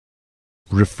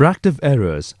Refractive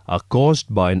errors are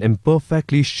caused by an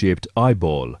imperfectly shaped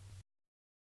eyeball,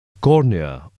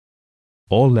 cornea,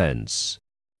 or lens.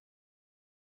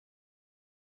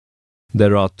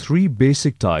 There are three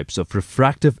basic types of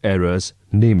refractive errors,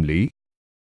 namely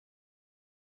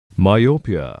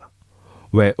myopia,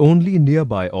 where only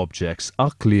nearby objects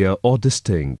are clear or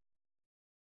distinct;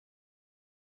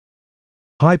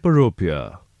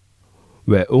 hyperopia,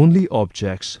 where only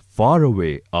objects far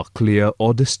away are clear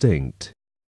or distinct;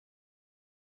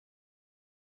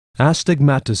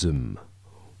 astigmatism,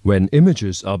 when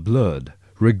images are blurred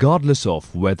regardless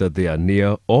of whether they are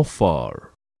near or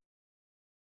far.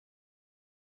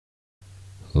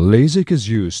 LASIK is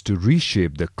used to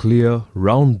reshape the clear,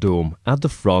 round dome at the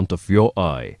front of your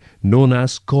eye, known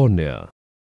as cornea,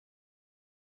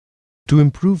 to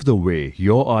improve the way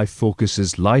your eye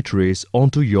focuses light rays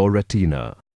onto your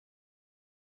retina.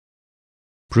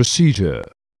 Procedure.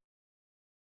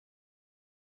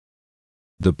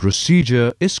 The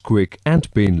procedure is quick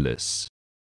and painless.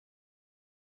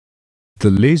 The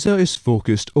laser is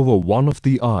focused over one of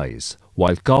the eyes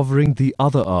while covering the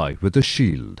other eye with a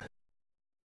shield.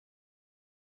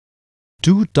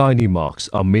 Two tiny marks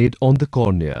are made on the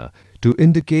cornea to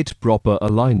indicate proper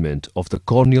alignment of the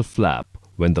corneal flap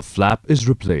when the flap is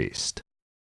replaced.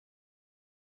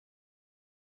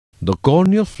 The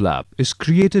corneal flap is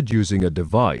created using a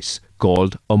device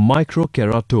called a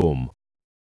microkeratome,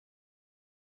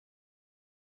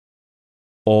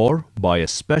 or by a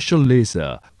special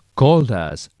laser called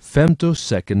as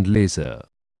femtosecond laser.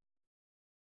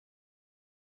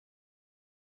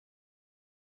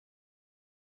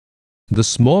 The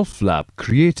small flap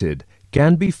created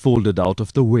can be folded out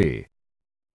of the way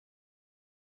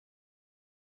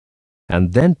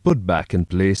and then put back in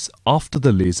place after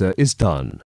the laser is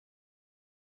done.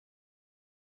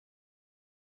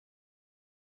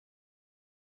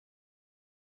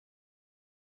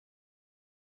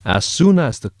 As soon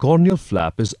as the corneal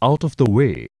flap is out of the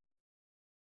way,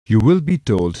 you will be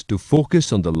told to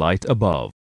focus on the light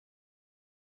above.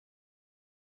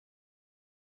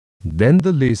 Then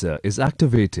the laser is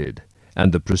activated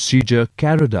and the procedure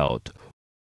carried out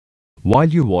while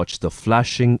you watch the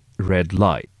flashing red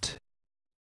light.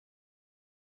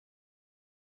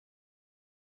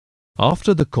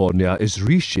 After the cornea is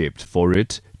reshaped for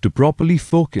it to properly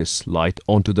focus light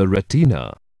onto the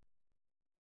retina,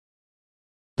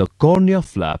 the cornea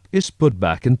flap is put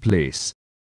back in place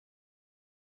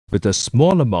with a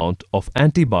small amount of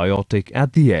antibiotic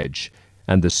at the edge,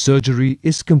 and the surgery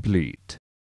is complete.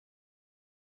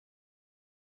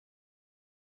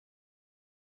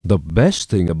 The best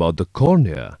thing about the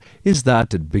cornea is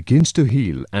that it begins to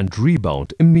heal and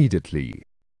rebound immediately.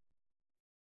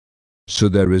 So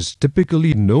there is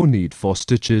typically no need for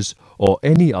stitches or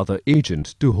any other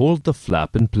agent to hold the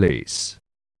flap in place.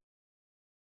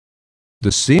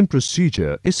 The same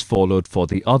procedure is followed for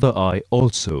the other eye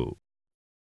also.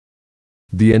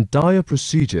 The entire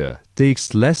procedure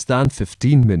takes less than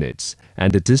 15 minutes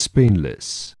and it is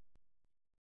painless.